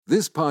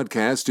This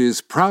podcast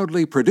is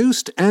proudly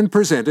produced and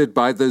presented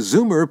by the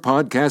Zoomer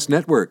Podcast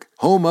Network,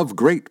 home of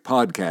great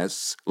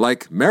podcasts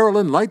like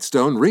Marilyn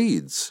Lightstone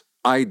Reads,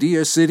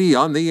 Idea City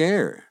on the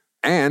Air,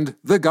 and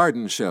The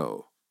Garden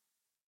Show.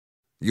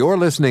 You're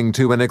listening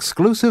to an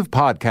exclusive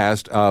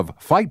podcast of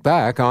Fight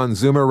Back on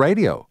Zoomer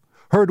Radio,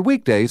 heard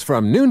weekdays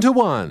from noon to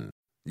 1.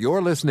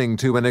 You're listening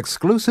to an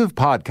exclusive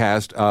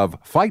podcast of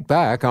Fight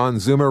Back on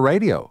Zoomer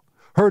Radio,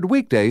 heard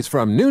weekdays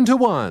from noon to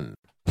 1.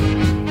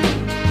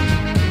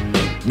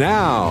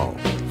 Now,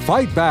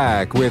 Fight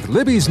Back with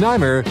Libby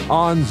Znaimer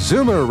on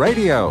Zoomer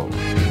Radio.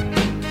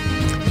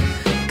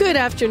 Good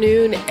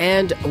afternoon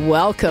and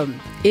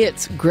welcome.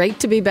 It's great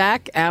to be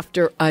back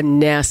after a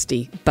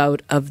nasty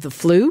bout of the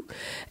flu.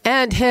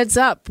 And heads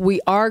up,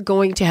 we are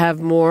going to have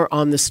more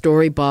on the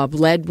story Bob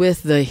led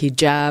with, the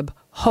hijab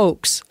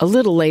hoax, a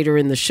little later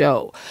in the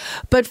show.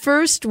 But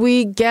first,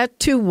 we get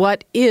to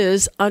what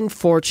is,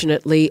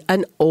 unfortunately,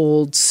 an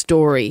old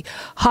story.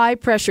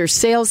 High-pressure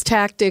sales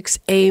tactics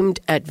aimed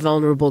at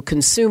vulnerable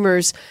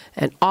consumers,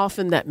 and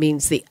often that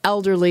means the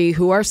elderly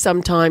who are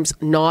sometimes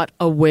not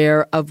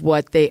aware of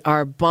what they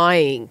are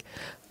buying,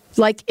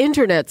 like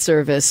internet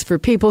service for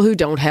people who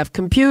don't have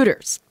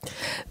computers.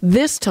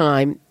 This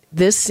time,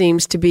 this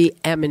seems to be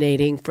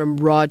emanating from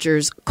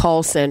Rogers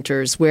call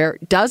centers, where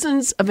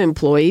dozens of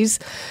employees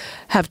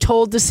have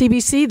told the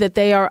CBC that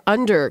they are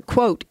under,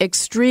 quote,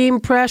 extreme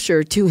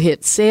pressure to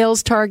hit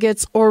sales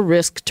targets or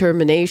risk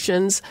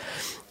terminations.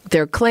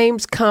 Their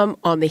claims come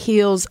on the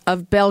heels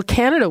of Bell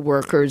Canada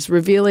workers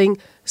revealing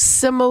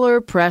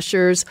similar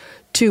pressures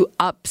to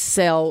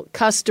upsell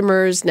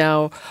customers.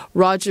 Now,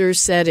 Rogers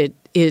said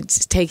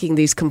it's taking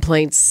these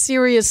complaints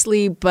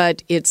seriously,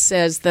 but it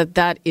says that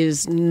that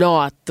is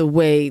not the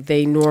way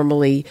they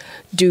normally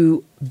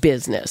do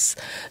business.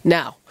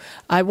 Now,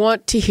 I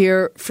want to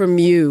hear from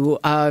you.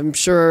 I'm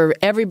sure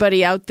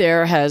everybody out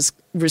there has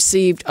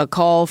received a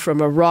call from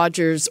a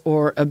Rogers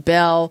or a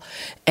Bell,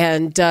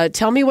 and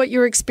tell me what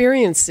your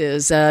experience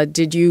is.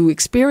 Did you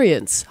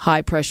experience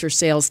high-pressure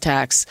sales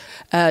tactics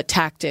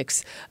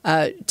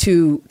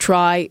to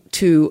try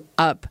to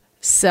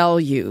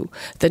upsell you?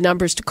 The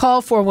numbers to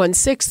call,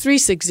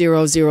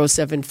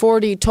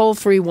 416-360-0740,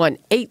 toll-free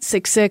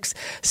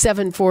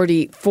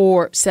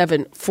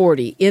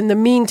 1-866-740-4740. In the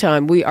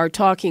meantime, we are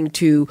talking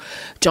to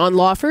John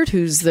Lawford,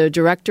 who's the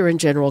Director and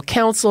General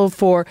Counsel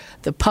for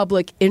the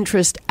Public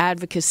Interest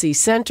Advocacy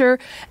Centre,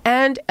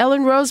 and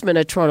Ellen Roseman,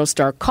 a Toronto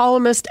Star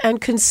columnist and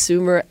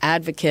consumer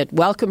advocate.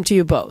 Welcome to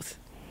you both.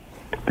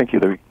 Thank you,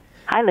 Libby.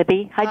 Hi,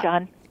 Libby. Hi,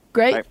 John.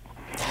 Great. Hi.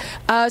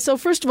 So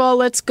first of all,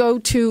 let's go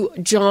to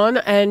John,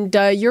 and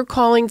you're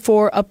calling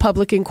for a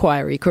public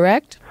inquiry,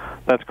 correct?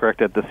 That's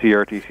correct. At the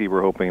CRTC,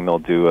 we're hoping they'll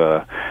do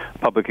a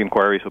public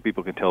inquiry so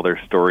people can tell their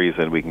stories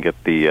and we can get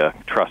the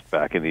trust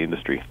back in the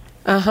industry.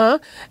 Uh-huh.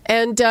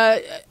 And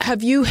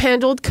have you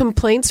handled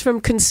complaints from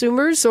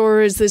consumers,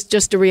 or is this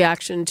just a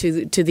reaction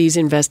to these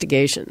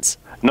investigations?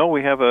 No,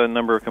 we have a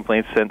number of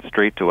complaints sent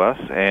straight to us,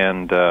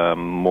 and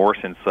more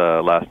since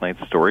last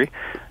night's story.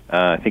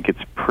 I think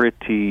it's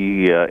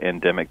pretty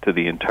endemic to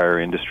the entire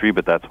industry,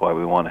 but that's why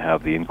we want to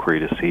have the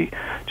inquiry to see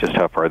just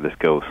how far this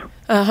goes.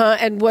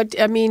 And what,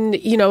 I mean,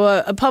 you know,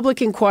 a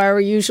public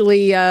inquiry,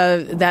 usually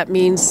that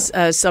means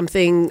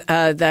something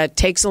that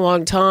takes a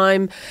long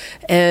time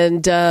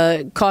and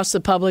costs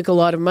the public a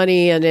lot of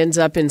money and ends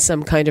up in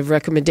some kind of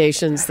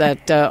recommendations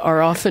that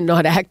are often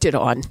not acted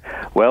on.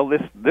 Well,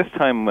 this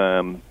time,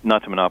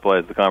 not to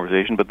monopolize the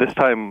conversation, but this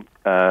time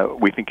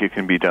we think it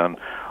can be done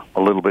a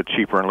little bit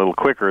cheaper and a little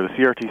quicker. The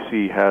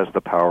CRTC has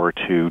the power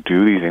to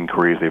do these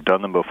inquiries. They've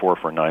done them before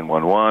for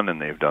 911,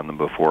 and they've done them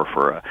before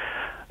for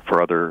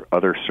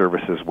other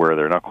services where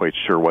they're not quite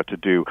sure what to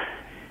do.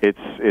 It's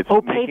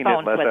making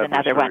payphones it less was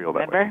another one.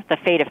 Remember the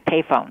fate of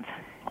payphones.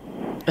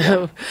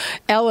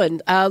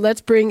 Ellen,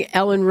 let's bring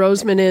Ellen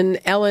Roseman in.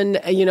 Ellen,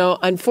 you know,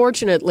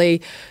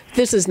 unfortunately,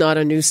 this is not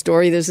a new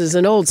story. This is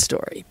an old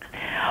story.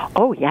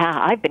 Oh,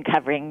 yeah. I've been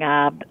covering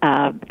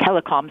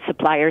telecom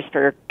suppliers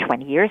for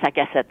 20 years, I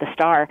guess, at the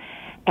Star.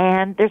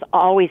 And there's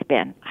always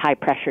been high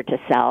pressure to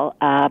sell.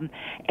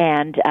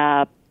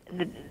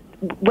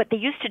 What they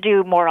used to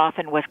do more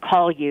often was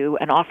call you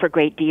and offer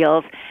great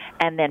deals,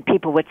 and then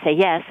people would say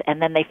yes,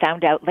 and then they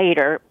found out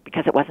later,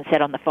 because it wasn't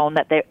said on the phone,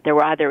 that they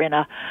were either in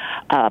a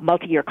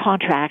multi-year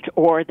contract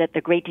or that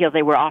the great deal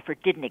they were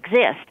offered didn't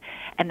exist.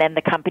 And then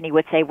the company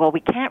would say, well,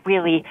 we can't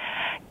really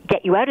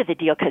get you out of the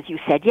deal because you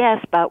said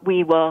yes, but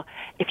we will,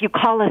 if you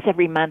call us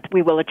every month,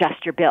 we will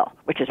adjust your bill,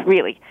 which is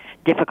really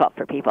difficult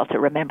for people to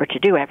remember to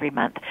do every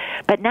month.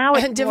 But now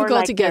it's and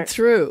difficult to get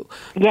through.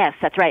 Yes,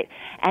 that's right.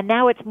 And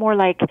now it's more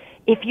like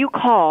if you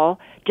call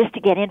just to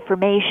get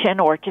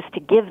information or just to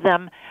give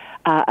them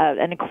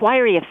an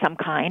inquiry of some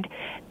kind,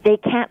 they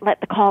can't let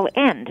the call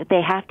end.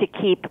 They have to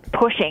keep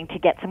pushing to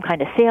get some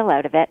kind of sale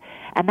out of it,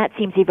 and that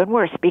seems even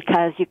worse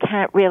because you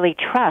can't really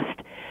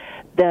trust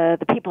the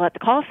people at the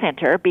call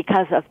center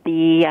because of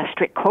the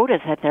strict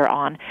quotas that they're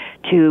on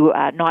to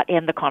not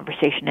end the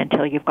conversation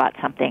until you've got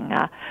something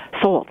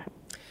sold.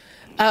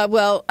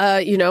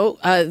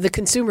 The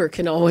consumer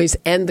can always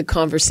end the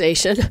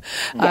conversation.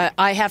 Yeah.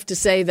 I have to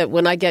say that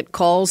when I get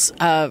calls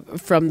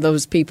from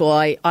those people,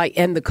 I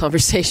end the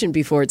conversation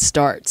before it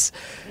starts.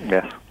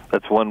 Yes,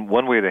 that's one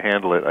way to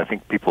handle it. I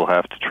think people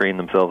have to train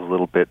themselves a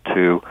little bit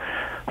to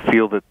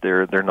feel that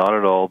they're not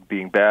at all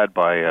being bad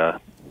by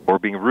or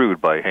being rude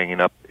by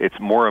hanging up. It's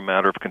more a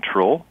matter of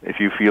control. If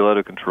you feel out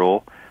of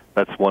control,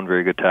 that's one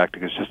very good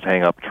tactic, is just to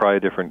hang up, try a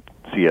different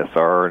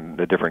CSR and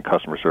a different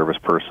customer service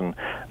person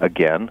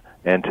again,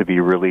 and to be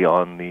really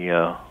on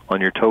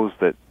your toes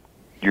that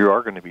you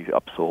are going to be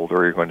upsold,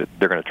 or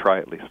they're going to try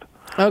at least.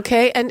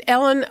 Okay, and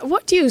Ellen,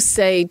 what do you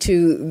say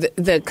to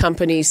the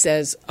company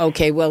says,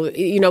 okay, well,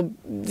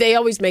 they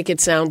always make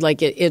it sound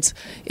like it's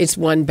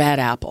one bad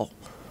apple.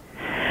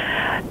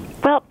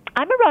 Well,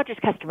 I'm a Rogers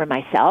customer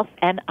myself,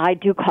 and I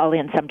do call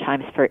in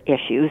sometimes for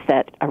issues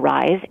that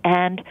arise,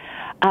 and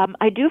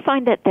I do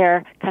find that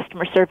their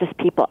customer service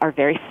people are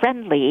very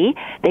friendly.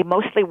 They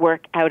mostly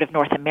work out of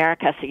North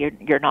America, so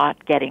you're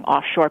not getting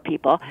offshore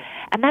people.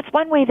 And that's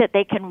one way that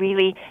they can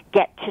really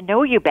get to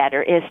know you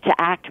better, is to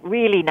act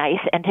really nice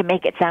and to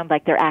make it sound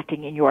like they're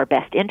acting in your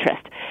best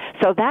interest.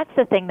 So that's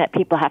the thing that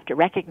people have to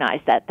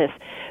recognize, that this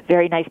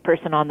very nice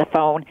person on the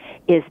phone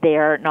is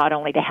there not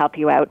only to help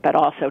you out, but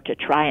also to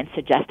try and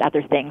suggest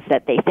other things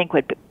that they think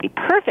would be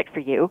perfect for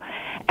you,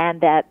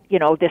 and that,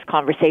 this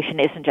conversation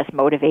isn't just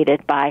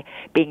motivated by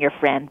being your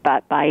friend,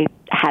 but by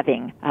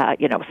having,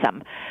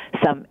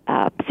 some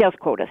sales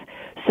quotas.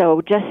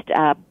 So just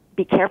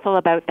be careful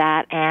about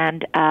that,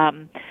 and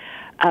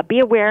be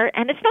aware.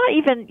 And it's not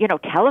even,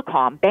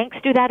 telecom. Banks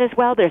do that as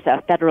well. There's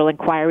a federal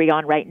inquiry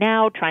on right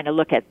now trying to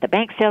look at the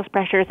bank sales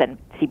pressures, and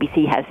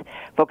CBC has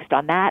focused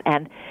on that.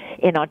 And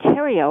in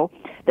Ontario,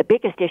 the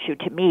biggest issue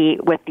to me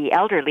with the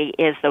elderly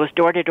is those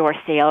door-to-door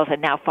sales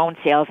and now phone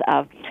sales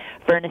of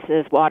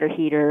furnaces, water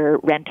heater,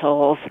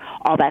 rentals,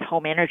 all that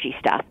home energy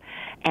stuff.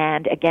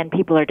 And again,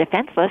 people are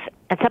defenseless,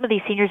 and some of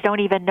these seniors don't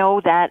even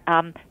know that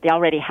they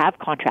already have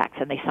contracts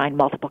and they sign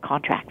multiple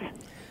contracts.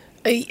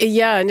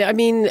 Yeah, and I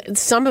mean,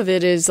 some of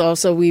it is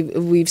also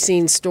we've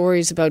seen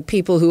stories about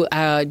people who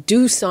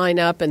do sign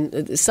up,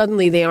 and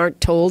suddenly they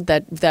aren't told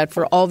that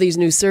for all these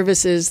new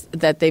services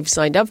that they've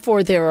signed up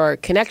for, there are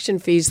connection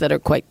fees that are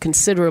quite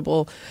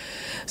considerable.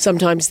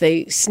 Sometimes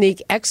they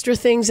sneak extra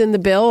things in the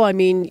bill. I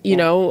mean,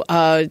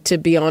 to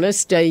be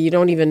honest, you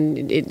don't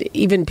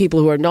even people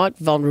who are not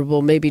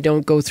vulnerable maybe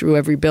don't go through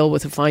every bill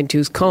with a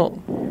fine-tooth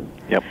comb.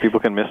 Yeah, people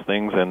can miss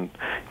things, and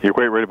you're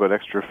quite right about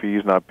extra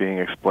fees not being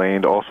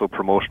explained. Also,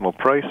 promotional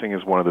pricing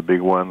is one of the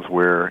big ones,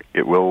 where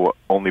it will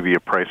only be a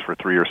price for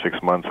 3 or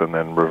 6 months and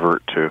then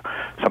revert to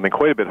something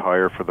quite a bit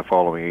higher for the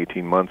following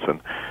 18 months, and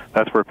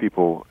that's where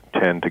people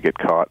tend to get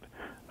caught.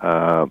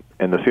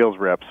 And the sales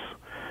reps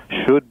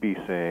should be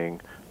saying,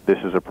 this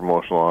is a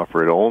promotional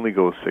offer, it only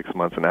goes 6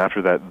 months, and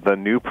after that, the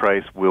new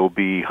price will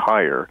be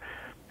higher.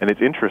 And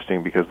it's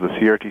interesting because the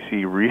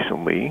CRTC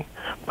recently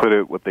put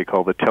out what they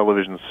call the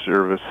Television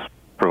Service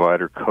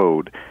Provider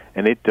Code,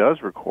 and it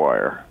does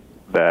require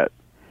that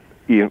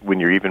when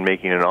you're even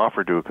making an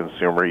offer to a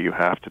consumer, you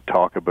have to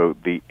talk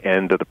about the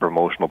end of the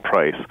promotional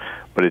price.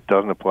 But it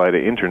doesn't apply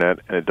to internet,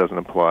 and it doesn't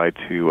apply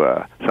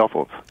to cell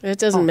phones. It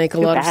doesn't make a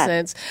lot of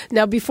sense.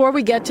 Now, before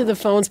we get to the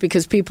phones,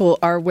 because people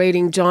are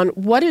waiting, John,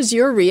 what is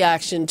your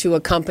reaction to a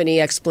company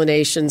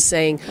explanation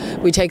saying,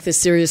 we take this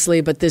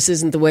seriously, but this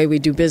isn't the way we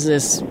do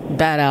business,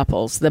 bad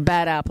apples, the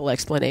bad apple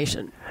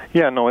explanation?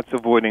 Yeah, no, it's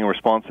avoiding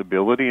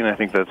responsibility, and I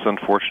think that's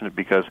unfortunate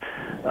because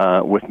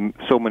with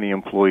so many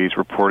employees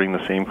reporting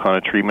the same kind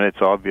of treatment,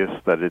 it's obvious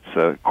that it's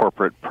a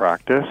corporate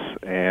practice,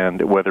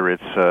 and whether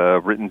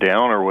it's written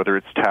down or whether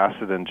it's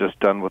tacit and just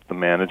done with the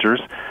managers,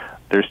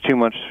 there's too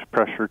much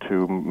pressure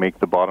to make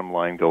the bottom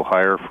line go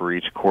higher for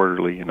each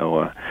quarterly,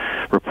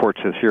 report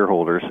to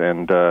shareholders,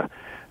 and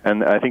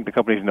I think the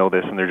companies know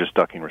this, and they're just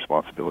ducking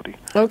responsibility.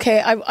 Okay,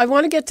 I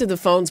want to get to the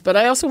phones, but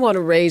I also want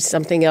to raise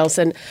something else.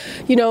 And,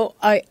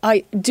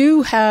 I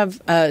do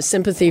have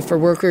sympathy for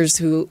workers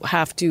who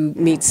have to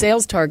meet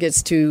sales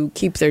targets to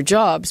keep their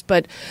jobs.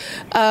 But,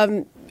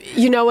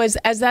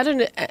 is that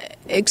an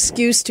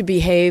excuse to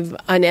behave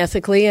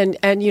unethically?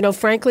 And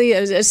frankly,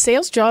 a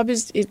sales job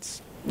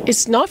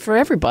it's not for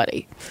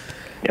everybody.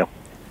 Yeah.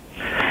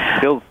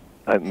 Sales.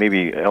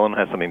 Maybe Ellen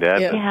has something to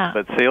add, Yeah.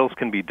 but sales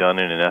can be done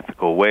in an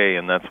ethical way,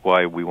 and that's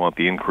why we want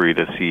the inquiry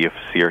to see if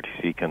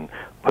CRTC can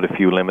put a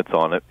few limits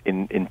on it.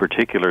 In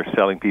particular,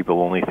 selling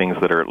people only things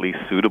that are at least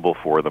suitable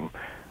for them.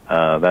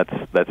 That's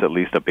at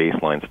least a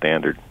baseline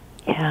standard.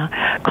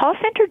 Yeah. Call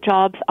center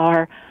jobs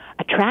are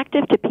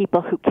attractive to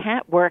people who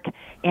can't work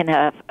in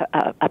a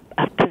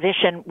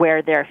position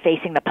where they're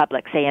facing the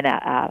public, say in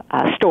a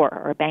store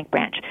or a bank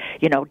branch.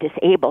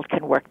 Disabled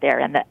can work there,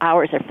 and the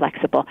hours are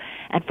flexible.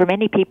 And for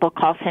many people,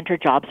 call center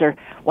jobs are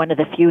one of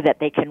the few that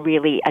they can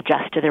really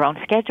adjust to their own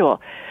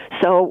schedule.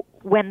 So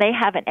when they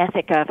have an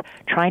ethic of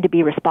trying to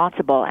be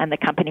responsible and the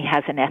company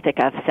has an ethic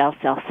of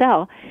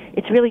sell,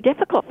 it's really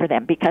difficult for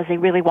them because they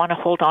really want to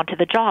hold on to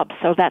the job.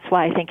 So that's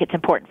why I think it's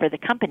important for the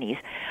companies.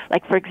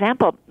 Like, for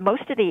example,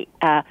 most of the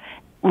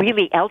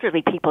really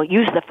elderly people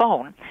use the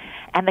phone,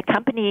 and the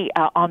company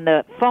on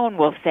the phone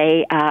will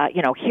say,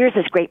 here's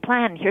this great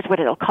plan, here's what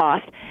it'll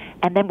cost,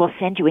 and then we'll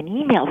send you an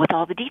email with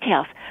all the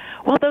details.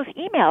 Well, those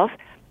emails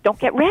don't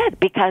get read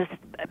because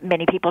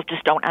many people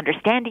just don't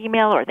understand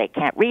email, or they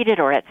can't read it,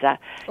 or it's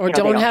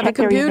don't have a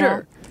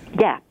computer.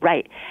 Yeah,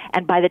 right.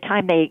 And by the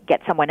time they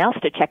get someone else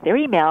to check their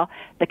email,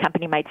 the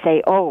company might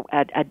say,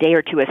 a day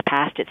or two has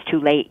passed, it's too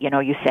late,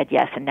 you said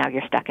yes, and now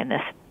you're stuck in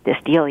this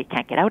deal, you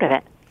can't get out of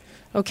it.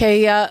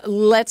 Okay,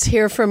 let's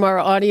hear from our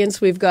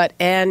audience. We've got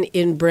Anne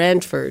in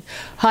Brantford.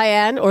 Hi,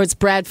 Anne, or it's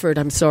Bradford,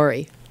 I'm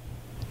sorry.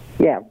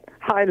 Yeah.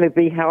 Hi,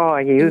 Libby, how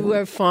are you?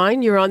 We're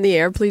fine, you're on the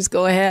air, please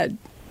go ahead.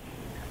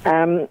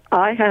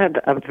 I had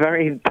a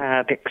very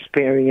bad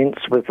experience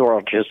with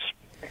Rogers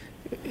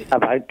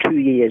about 2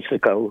 years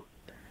ago.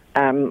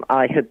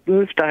 I had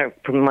moved out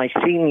from my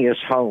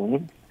senior's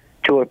home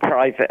to a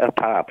private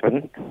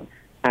apartment,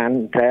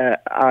 and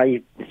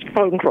I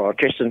phoned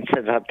Rogers and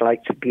said I'd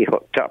like to be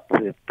hooked up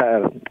with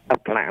a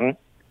plan.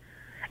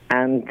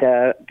 And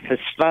for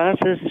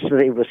starters,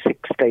 they were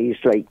 6 days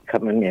late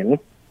coming in.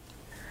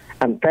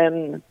 And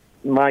then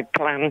my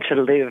plan to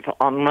live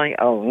on my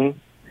own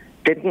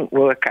didn't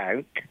work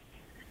out,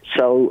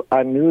 so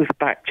I moved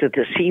back to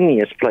the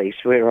senior's place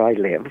where I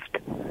lived,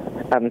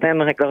 and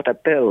then I got a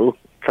bill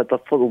for the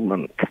full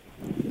month.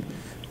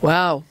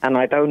 Wow. And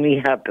I'd only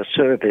had the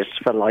service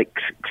for like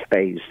 6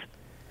 days.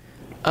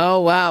 Oh,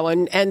 wow.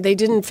 And they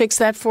didn't fix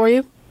that for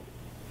you?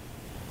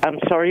 I'm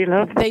sorry,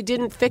 love? They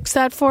didn't fix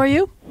that for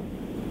you?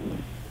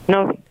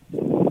 No,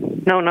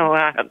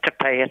 I had to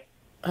pay it.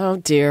 Oh,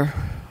 dear.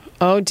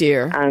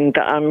 And,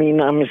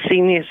 I'm a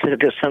senior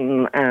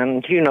citizen,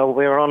 and,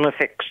 we're on a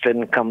fixed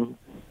income.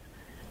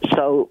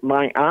 So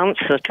my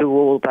answer to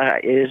all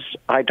that is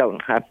I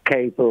don't have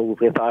cable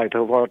with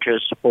either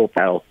Rogers or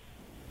Bell.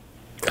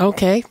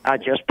 Okay. I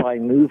just buy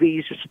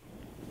movies,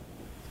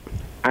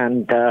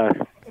 and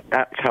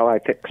that's how I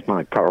fix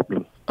my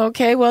problem.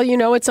 Okay, well,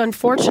 it's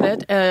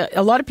unfortunate.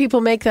 A lot of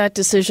people make that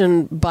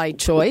decision by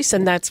choice,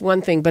 and that's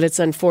one thing, but it's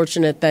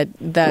unfortunate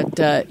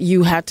that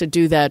you had to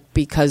do that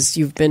because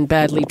you've been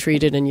badly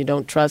treated and you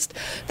don't trust.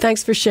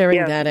 Thanks for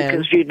sharing that,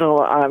 Anne.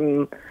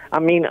 Because,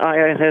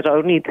 I had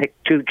only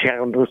picked 2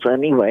 channels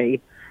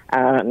anyway,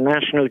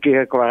 National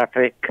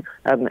Geographic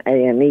and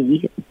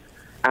A&E,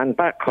 and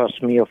that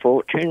cost me a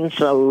fortune,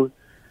 so,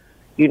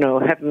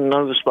 heaven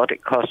knows what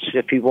it costs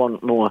if you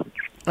want more.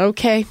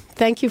 Okay.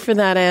 Thank you for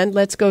that, Anne.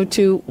 Let's go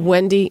to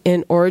Wendy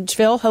in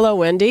Orangeville. Hello,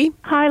 Wendy.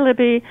 Hi,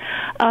 Libby.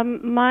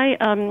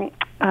 My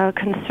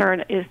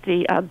concern is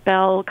the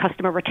Bell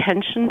Customer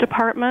Retention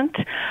Department.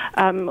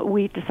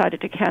 We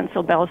decided to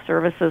cancel Bell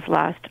services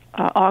last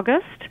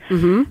August.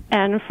 Mm-hmm.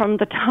 And from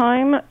the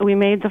time we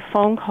made the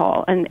phone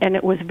call, and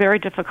it was very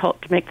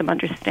difficult to make them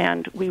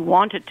understand we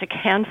wanted to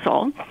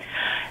cancel,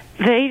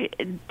 they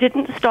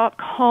didn't stop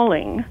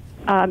calling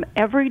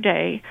every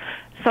day,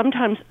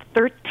 sometimes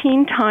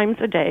 13 times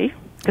a day,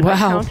 because I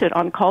counted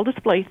on call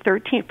display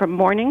 13 from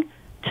morning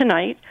to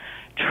night,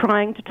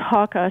 trying to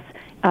talk us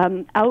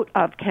out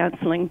of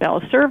canceling Bell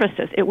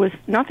services. It was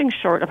nothing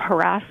short of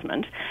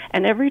harassment.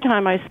 And every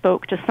time I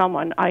spoke to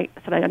someone, I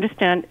said, I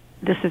understand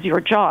this is your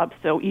job,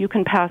 so you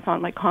can pass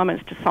on my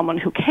comments to someone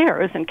who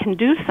cares and can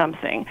do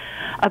something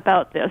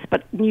about this,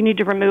 but you need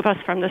to remove us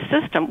from the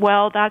system.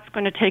 Well, that's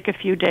going to take a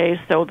few days,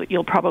 so that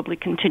you'll probably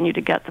continue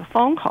to get the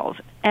phone calls.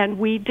 And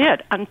we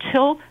did,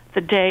 until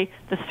the day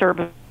the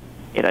service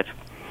did it.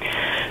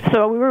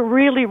 So we were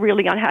really,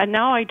 really unhappy.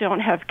 Now I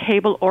don't have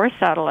cable or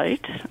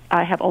satellite.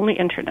 I have only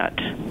internet,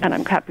 and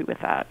I'm happy with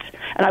that.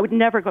 And I would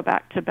never go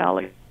back to Bell.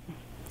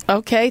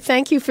 Okay,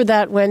 thank you for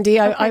that, Wendy.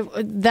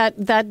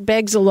 That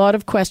begs a lot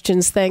of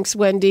questions. Thanks,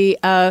 Wendy.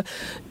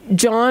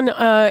 John,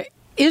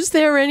 is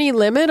there any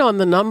limit on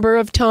the number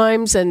of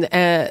times and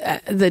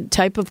the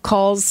type of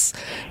calls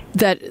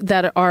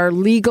that are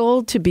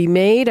legal to be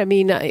made? I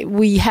mean,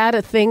 we had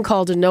a thing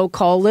called a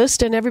no-call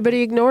list, and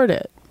everybody ignored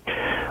it.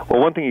 Well,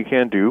 one thing you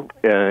can do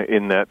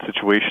in that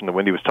situation that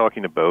Wendy was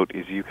talking about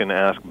is you can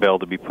ask Bell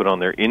to be put on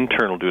their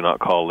internal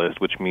do-not-call list,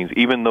 which means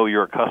even though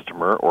you're a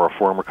customer or a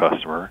former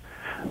customer,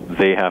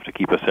 they have to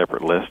keep a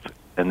separate list.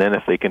 And then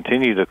if they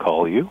continue to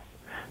call you,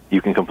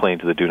 you can complain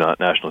to the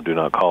National Do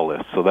Not Call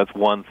list. So that's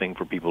one thing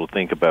for people to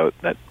think about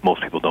that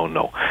most people don't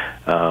know.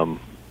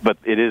 But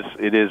it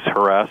is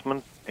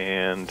harassment,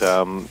 and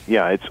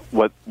it's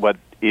what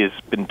is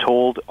been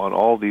told on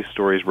all these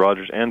stories,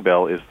 Rogers and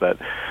Bell, is that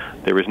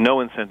there is no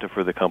incentive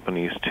for the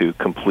companies to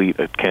complete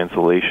a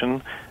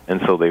cancellation,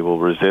 and so they will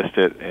resist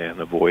it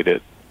and avoid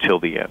it till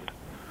the end.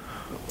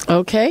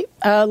 Okay,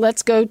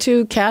 let's go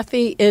to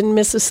Kathy in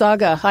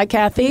Mississauga. Hi,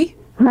 Kathy.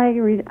 Hi,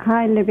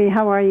 Libby.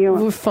 How are you?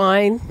 We're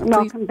fine.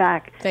 Welcome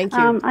back. Thank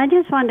you. I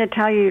just wanted to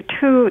tell you,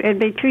 it'd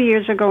be 2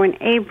 years ago in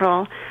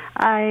April,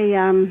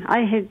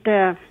 I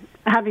had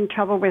having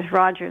trouble with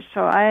Rogers,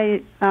 so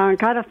I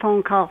got a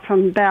phone call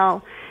from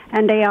Bell,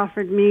 and they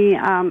offered me a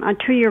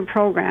 2-year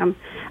program,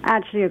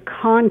 actually a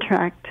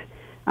contract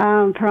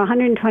for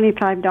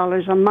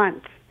 $125 a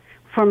month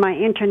for my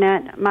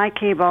internet, my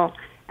cable,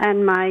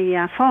 and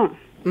my phone.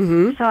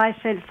 Mm-hmm. So I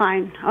said,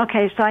 fine.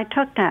 Okay, so I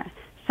took that.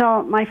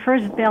 So my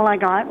first bill I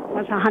got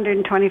was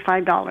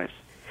 $125.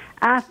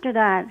 After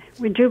that,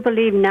 would you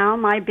believe now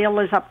my bill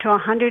is up to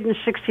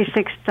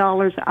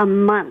 $166 a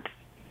month?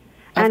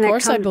 Of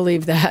course I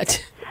believe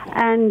that.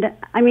 And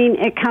I mean,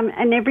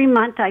 and every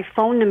month I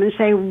phone them and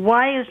say,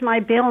 why is my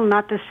bill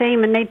not the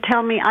same? And they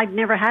tell me I've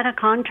never had a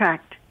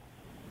contract.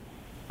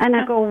 And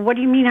I go, what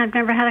do you mean I've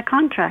never had a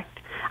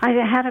contract? I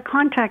had a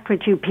contract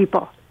with you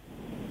people.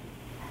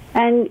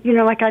 And, you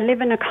know, like I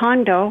live in a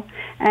condo,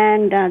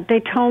 and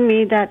they told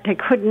me that they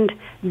couldn't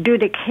do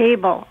the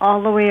cable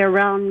all the way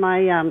around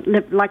my,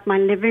 like my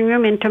living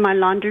room into my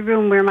laundry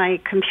room where my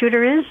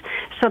computer is.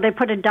 So they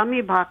put a dummy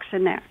box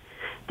in there.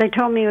 They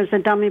told me it was a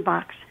dummy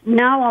box.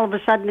 Now all of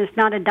a sudden it's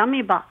not a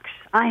dummy box.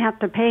 I have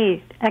to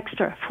pay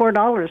extra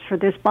 $4 for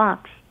this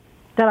box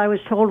that I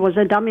was told was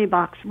a dummy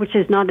box, which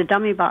is not a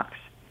dummy box.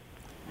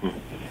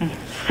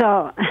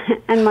 So,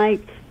 and my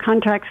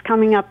contract's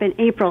coming up in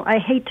April. I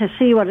hate to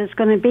see what it's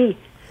going to be.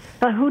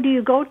 But who do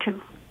you go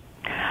to?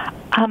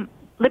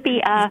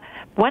 Libby,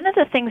 one of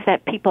the things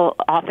that people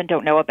often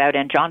don't know about,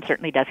 and John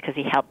certainly does because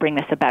he helped bring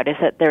this about, is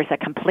that there's a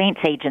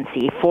complaints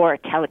agency for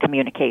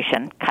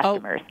telecommunication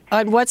customers. Oh,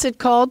 and what's it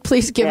called?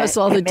 Please give us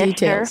all the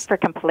details. For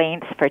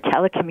Complaints for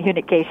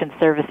Telecommunication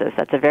Services.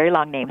 That's a very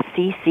long name,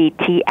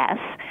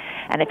 CCTS.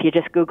 And if you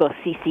just Google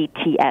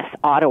CCTS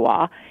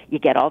Ottawa, you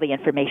get all the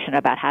information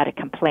about how to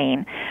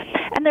complain.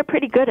 And they're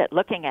pretty good at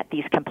looking at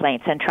these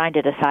complaints and trying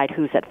to decide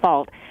who's at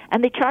fault.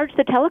 And they charge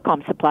the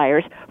telecom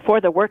suppliers for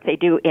the work they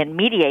do in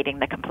mediating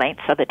the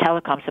complaints, so the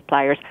telecom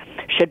suppliers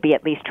should be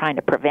at least trying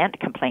to prevent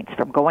complaints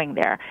from going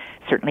there.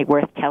 Certainly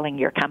worth telling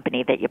your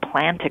company that you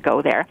plan to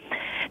go there.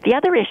 The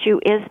other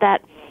issue is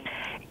that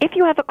if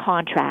you have a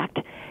contract,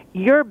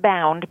 you're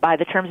bound by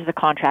the terms of the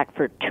contract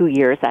for 2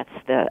 years. That's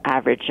the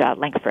average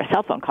length for a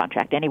cell phone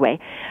contract anyway.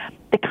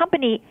 The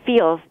company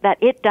feels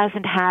that it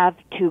doesn't have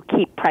to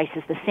keep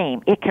prices the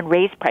same. It can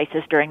raise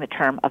prices during the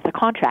term of the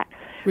contract.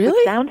 Really?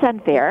 Which sounds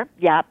unfair.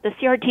 Yeah, the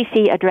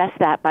CRTC addressed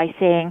that by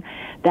saying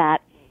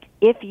that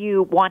if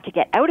you want to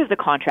get out of the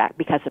contract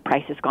because the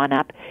price has gone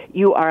up,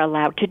 you are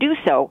allowed to do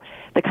so.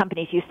 The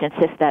companies used to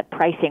insist that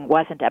pricing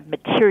wasn't a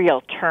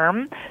material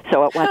term,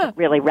 so it wasn't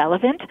really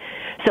relevant.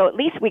 So at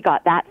least we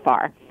got that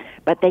far.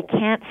 But they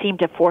can't seem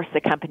to force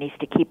the companies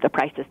to keep the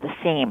prices the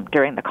same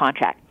during the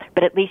contract.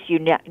 But at least you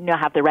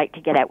have the right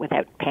to get out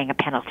without paying a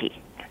penalty.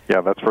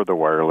 Yeah, that's for the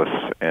wireless,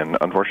 and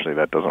unfortunately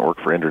that doesn't work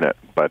for internet.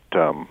 But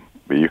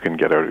you can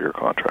get out of your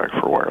contract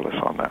for wireless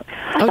on that.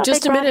 Oh,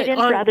 just a minute. It in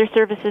for other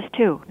services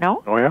too.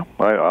 No? Oh yeah,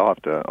 I'll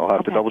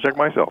have to double check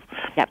myself.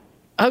 Yep.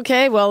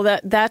 Okay, well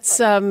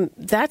that's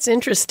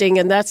interesting,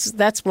 and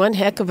that's one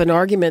heck of an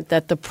argument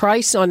that the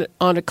price on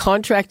a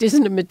contract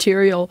isn't a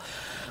material.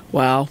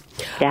 Wow.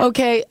 Yeah.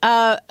 Okay,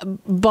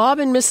 Bob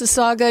in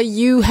Mississauga,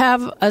 you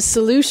have a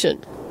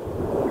solution.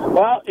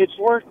 Well, it's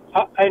worked,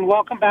 and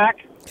welcome back.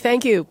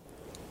 Thank you.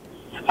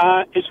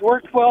 It's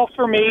worked well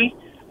for me.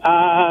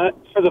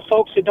 For the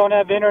folks that don't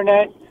have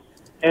internet,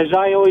 as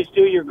I always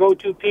do, your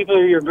go-to people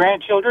are your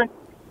grandchildren.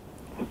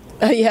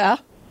 Yeah.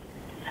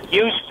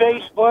 Use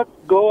Facebook.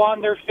 Go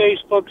on their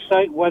Facebook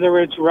site, whether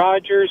it's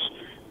Rogers,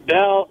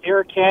 Bell,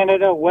 Air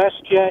Canada,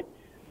 WestJet.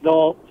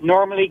 They'll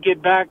normally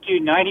get back to you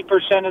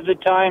 90% of the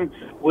time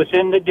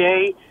within the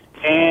day,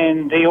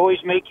 and they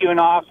always make you an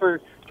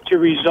offer to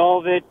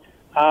resolve it.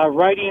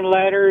 Writing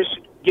letters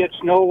gets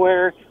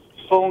nowhere.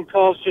 Phone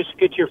calls just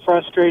get you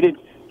frustrated.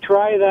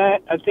 Try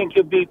that. I think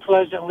you'll be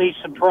pleasantly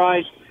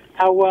surprised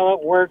how well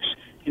it works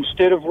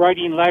instead of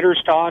writing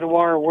letters to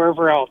Ottawa or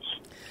wherever else.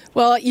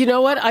 Well, you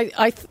know what?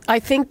 I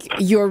think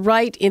you're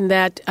right in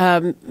that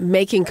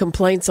making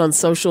complaints on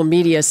social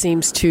media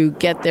seems to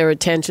get their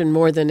attention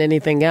more than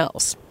anything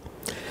else.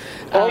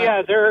 Oh,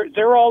 yeah,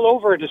 they're all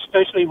over it,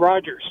 especially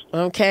Rogers.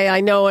 Okay, I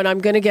know, and I'm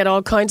going to get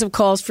all kinds of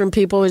calls from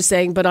people who are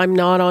saying, but I'm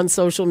not on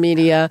social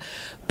media.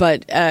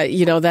 But,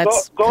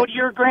 that's... Go to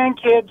your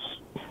grandkids.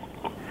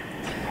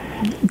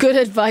 Good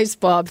advice,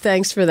 Bob.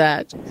 Thanks for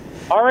that.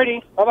 All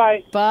righty.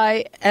 Bye-bye.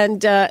 Bye.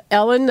 And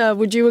Ellen,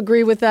 would you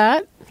agree with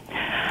that?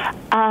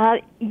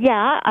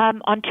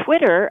 On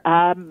Twitter,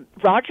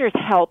 Rogers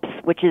Helps,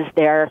 which is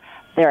their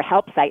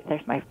help site.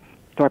 There's my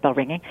doorbell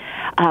ringing.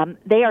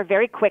 They are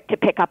very quick to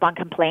pick up on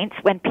complaints.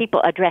 When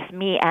people address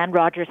me and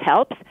Rogers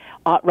Helps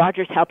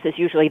is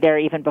usually there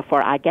even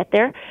before I get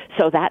there.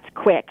 So that's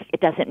quick.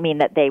 It doesn't mean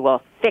that they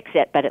will fix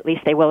it, but at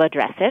least they will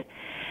address it.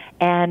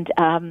 And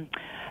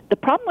the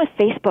problem with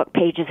Facebook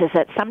pages is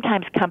that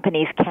sometimes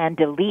companies can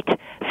delete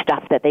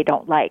stuff that they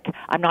don't like.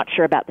 I'm not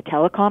sure about the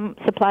telecom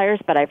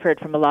suppliers, but I've heard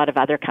from a lot of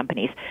other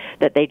companies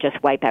that they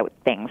just wipe out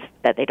things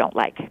that they don't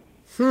like.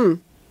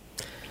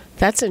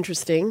 That's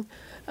interesting.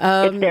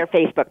 It's their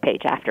Facebook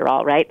page, after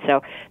all, right?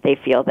 So they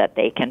feel that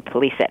they can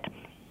police it.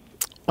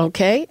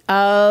 Okay.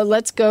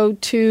 Let's go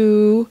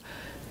to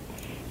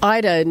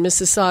Ida in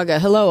Mississauga.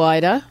 Hello,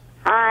 Ida.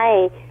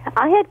 Hi.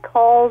 I had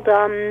called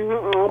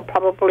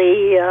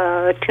probably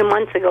 2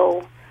 months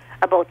ago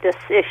about this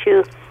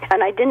issue,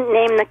 and I didn't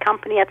name the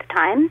company at the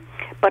time,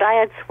 but I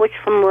had switched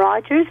from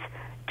Rogers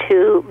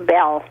to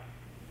Bell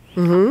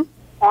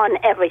on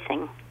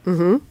everything.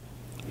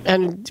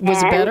 And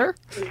was it better?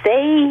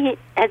 They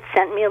had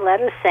sent me a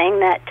letter saying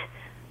that,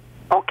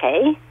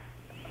 okay,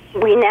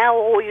 we now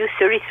owe you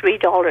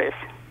 $33.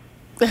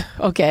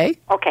 Okay.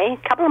 Okay,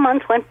 a couple of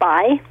months went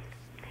by,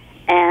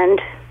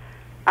 and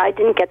I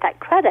didn't get that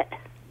credit.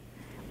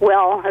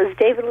 Well, as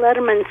David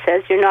Letterman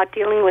says, you're not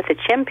dealing with a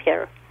chimp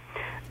here.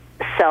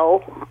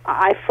 So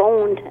I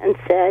phoned and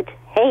said,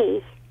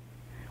 hey,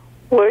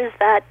 where's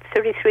that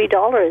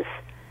 $33?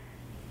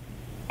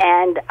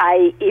 And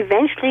I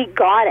eventually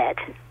got it.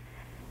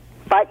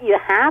 But you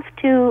have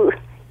to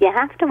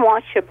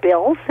watch your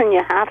bills, and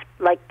you have,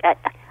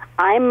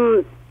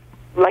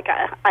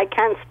 I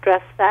can't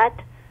stress that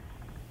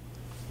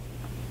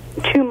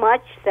too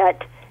much,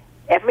 that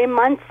every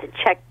month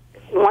check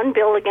one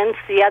bill against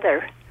the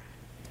other.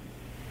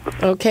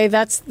 Okay,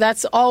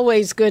 that's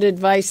always good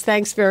advice.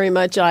 Thanks very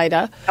much,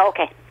 Ida.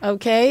 Okay.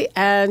 Okay,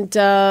 and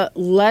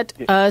let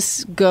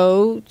us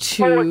go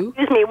to... Oh,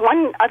 excuse me,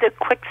 one other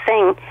quick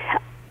thing.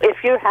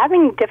 If you're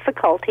having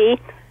difficulty,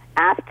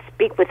 ask to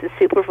speak with the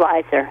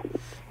supervisor.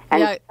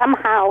 And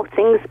somehow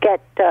things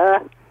get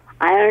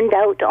ironed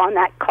out on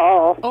that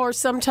call. Or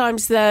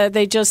sometimes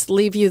they just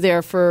leave you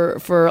there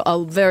for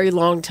a very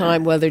long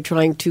time while they're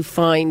trying to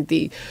find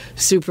the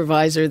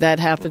supervisor. That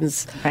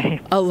happens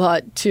a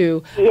lot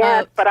too.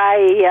 Yes, but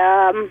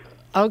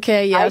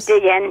okay, yes. I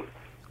dig in.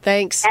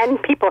 Thanks.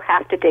 And people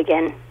have to dig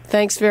in.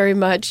 Thanks very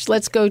much.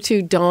 Let's go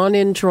to Dawn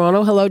in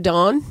Toronto. Hello,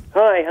 Dawn.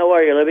 Hi, how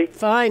are you, Libby?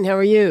 Fine, how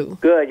are you?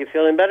 Good. You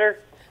feeling better?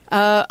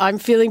 I'm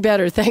feeling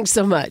better. Thanks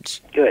so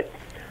much. Good.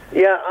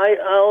 Yeah,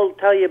 I'll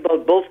tell you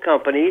about both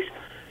companies.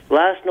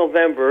 Last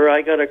November,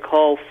 I got a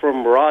call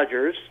from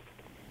Rogers,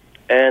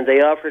 and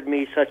they offered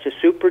me such a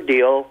super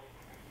deal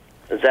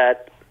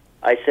that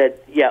I said,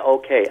 yeah,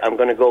 okay, I'm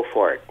going to go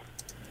for it.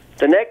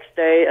 The next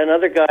day,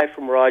 another guy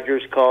from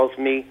Rogers calls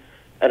me,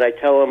 and I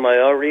tell him I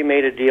already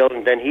made a deal,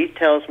 and then he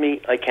tells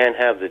me I can't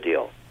have the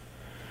deal.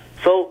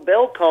 So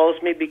Bell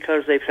calls me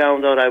because they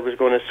found out I was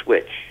going to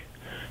switch.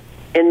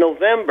 In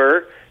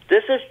November,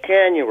 this is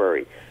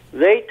January,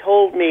 they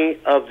told me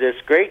of this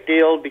great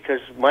deal because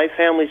my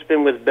family's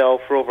been with Bell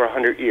for over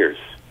 100 years.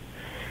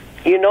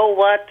 You know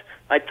what?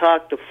 I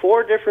talked to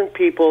 4 different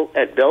people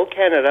at Bell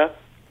Canada,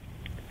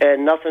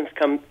 and nothing's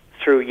come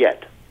through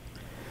yet.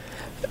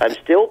 I'm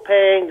still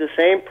paying the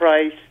same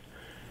price,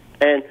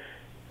 and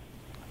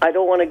I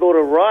don't want to go to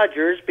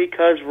Rogers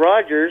because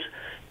Rogers,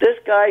 this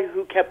guy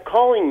who kept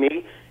calling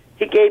me,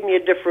 he gave me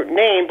a different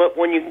name, but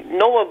when you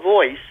know a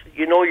voice,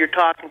 you know you're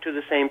talking to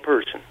the same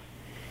person.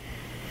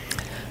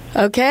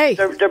 Okay.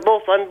 They're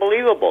both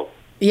unbelievable.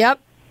 Yep.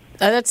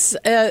 That's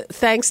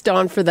thanks,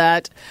 Dawn, for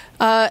that.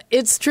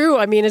 It's true.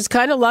 I mean, it's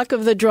kind of luck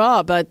of the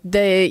draw, but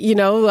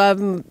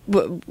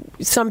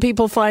some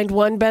people find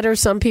one better,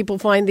 some people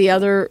find the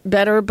other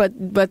better. But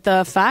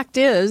the fact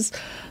is,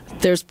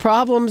 there's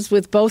problems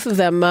with both of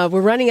them. We're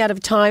running out of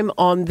time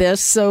on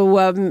this. So,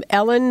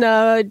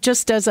 Ellen,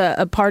 just as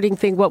a parting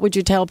thing, what would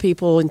you tell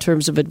people in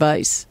terms of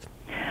advice?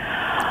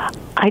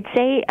 I'd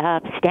say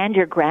stand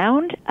your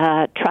ground.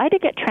 Try to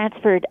get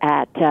transferred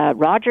at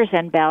Rogers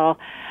and Bell.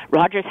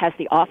 Rogers has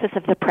the Office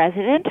of the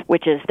President,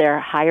 which is their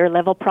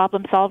higher-level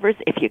problem solvers.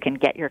 If you can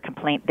get your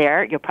complaint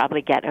there, you'll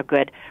probably get a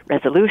good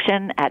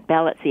resolution. At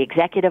Bell, it's the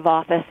Executive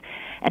Office.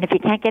 And if you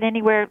can't get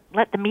anywhere,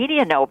 let the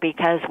media know,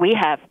 because we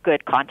have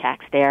good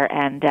contacts there,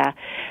 and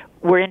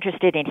we're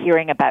interested in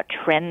hearing about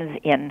trends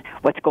in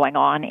what's going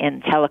on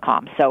in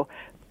telecom. So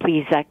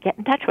please get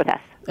in touch with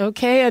us.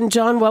 Okay, and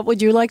John, what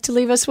would you like to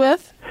leave us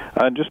with?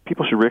 Just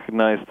people should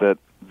recognize that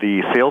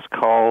the sales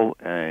call,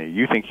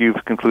 you think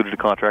you've concluded a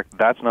contract.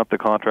 That's not the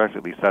contract.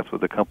 At least that's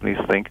what the companies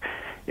think.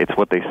 It's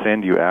what they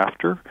send you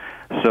after.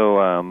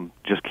 So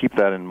just keep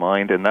that in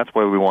mind, and that's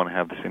why we want to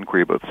have this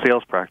inquiry about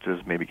sales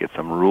practices, maybe get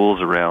some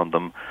rules around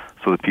them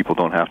so that people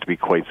don't have to be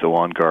quite so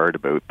on guard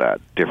about that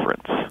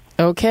difference.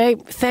 Okay.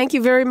 Thank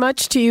you very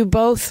much to you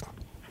both.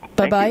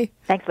 Bye-bye.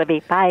 Thanks,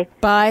 Libby. Bye.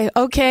 Bye.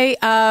 Okay,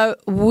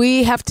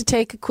 we have to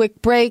take a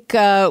quick break.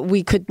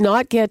 We could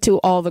not get to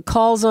all the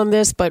calls on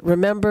this, but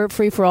remember,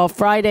 Free for All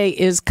Friday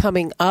is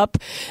coming up,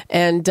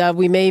 and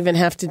we may even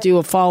have to do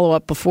a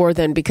follow-up before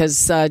then,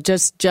 because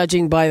just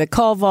judging by the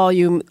call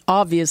volume,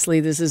 obviously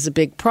this is a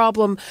big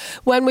problem.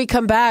 When we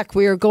come back,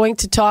 we are going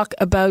to talk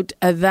about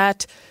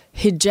that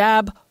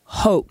hijab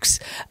hoax,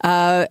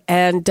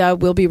 and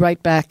we'll be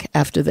right back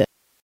after this.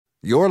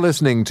 You're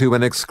listening to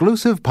an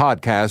exclusive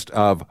podcast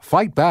of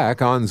Fight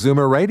Back on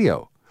Zoomer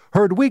Radio,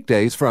 heard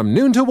weekdays from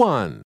noon to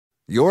 1.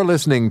 You're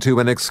listening to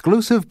an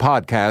exclusive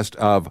podcast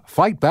of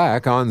Fight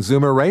Back on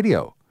Zoomer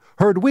Radio,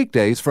 heard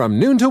weekdays from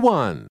noon to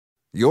 1.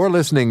 You're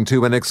listening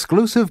to an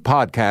exclusive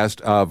podcast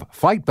of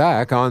Fight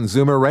Back on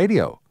Zoomer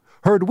Radio,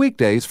 heard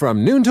weekdays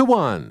from noon to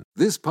 1.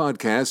 This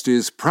podcast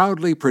is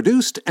proudly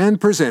produced and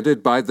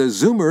presented by the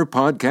Zoomer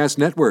Podcast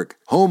Network,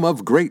 home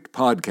of great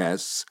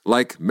podcasts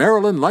like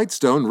Marilyn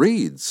Lightstone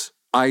Reads,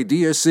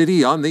 Idea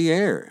City on the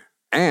Air,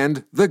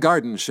 and The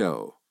Garden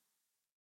Show.